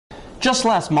Just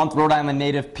last month, Rhode Island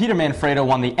native Peter Manfredo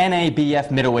won the NABF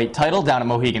Middleweight Title down at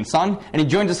Mohegan Sun, and he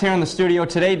joins us here in the studio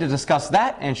today to discuss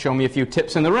that and show me a few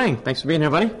tips in the ring. Thanks for being here,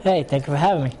 buddy. Hey, thank you for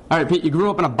having me. All right, Pete, you grew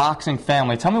up in a boxing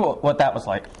family. Tell me what that was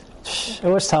like. It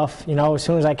was tough. You know, as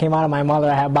soon as I came out of my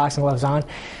mother, I had boxing gloves on,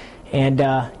 and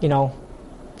you know,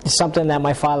 it's something that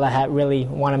my father had really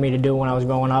wanted me to do when I was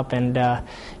growing up, and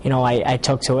you know, I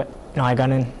took to it. You know, I got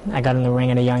in the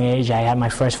ring at a young age. I had my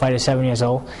first fight at 7 years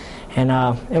old. And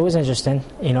it was interesting,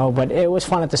 you know, but it was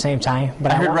fun at the same time.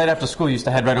 But I heard right after school you used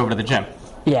to head right over to the gym.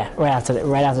 Yeah, right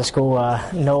after school.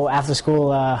 No after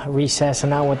school recess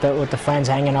and not with the friends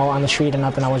hanging out on the street or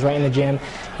nothing. I was right in the gym.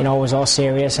 You know, it was all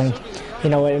serious, and you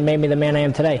know, it made me the man I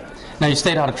am today. Now, you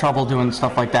stayed out of trouble doing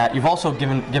stuff like that. You've also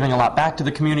giving a lot back to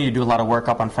the community. You do a lot of work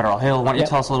up on Federal Hill. Why don't you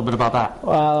tell us a little bit about that?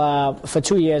 Well, for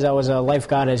 2 years I was a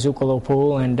lifeguard at Zucalo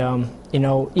Pool, and you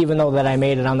know, even though that I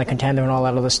made it on the Contender and all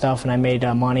that other stuff, and I made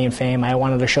money and fame, I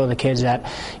wanted to show the kids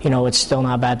that, you know, it's still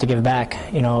not bad to give back.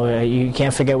 You know, you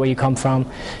can't forget where you come from.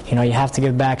 You know, you have to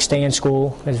give back. Stay in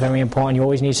school is very important. You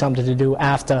always need something to do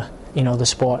after, you know, the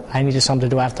sport. I needed something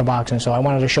to do after boxing, so I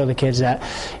wanted to show the kids that,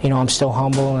 you know, I'm still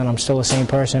humble and I'm still the same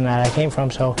person that I came from.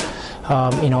 So,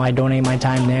 you know, I donate my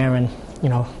time there and, you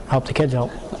know, help the kids out.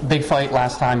 Big fight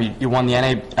last time. You won the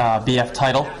NABF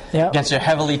title against your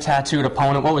heavily tattooed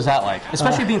opponent. What was that like?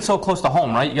 Especially being so close to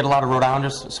home, right? You get a lot of Rhode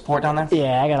Islanders support down there?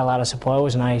 Yeah, I got a lot of support. It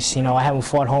was nice. You know, I haven't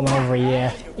fought home in over a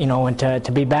year. You know, and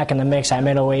to be back in the mix at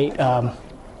middleweight,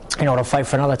 you know, to fight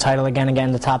for another title again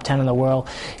in the top 10 in the world,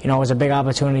 you know, it was a big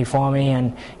opportunity for me.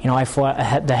 And, you know, I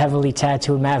fought the heavily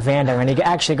tattooed Matt Vander, and he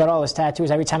actually got all his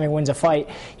tattoos. Every time he wins a fight,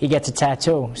 he gets a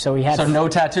tattoo. So he had. So no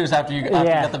tattoos after you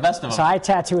got the best of him. So I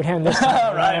tattooed him this time.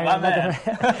 All right, my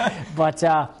man. But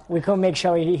we couldn't make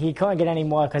sure he couldn't get any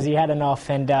more because he had enough.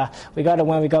 And we got to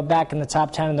win. We got back in the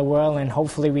top 10 in the world, and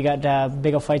hopefully we got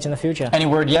bigger fights in the future. Any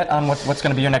word yet on what's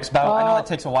going to be your next bout? I know that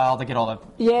takes a while to get all the.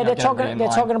 Yeah, they're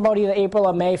talking about either April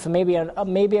or May for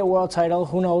maybe a world title.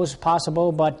 Who knows?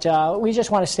 Possible. But we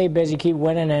just want to stay busy, keep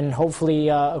winning, and hopefully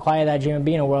acquire that dream of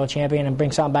being a world champion and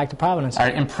bring something back to Providence. All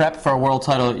right, in prep for a world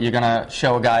title, you're going to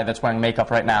show a guy that's wearing makeup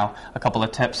right now a couple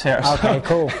of tips here. Okay,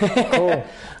 cool. Cool.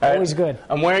 Always good.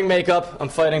 I'm wearing makeup. I'm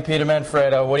fighting Peter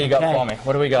Manfredo. What do you got for me?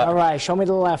 What do we got? All right, show me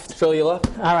the left. Show you left?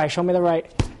 All right, show me the right.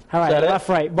 All right, left,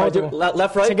 right. Both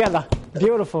left, right? Together.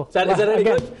 Beautiful. Is that any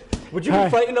good? Would you be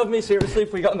frightened of me, seriously,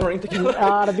 if we got in the ring together?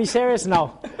 To be serious,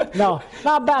 no. No.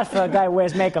 Not bad for a guy who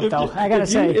wears makeup, though, I gotta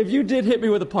say. If you did hit me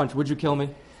with a punch, would you kill me?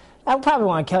 I would probably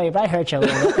want to kill you, but I hurt you a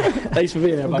little bit. Thanks for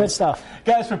being here, buddy. Good stuff.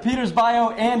 Guys, for Peter's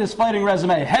bio and his fighting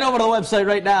resume, head over to the website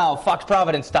right now,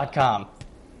 foxprovidence.com.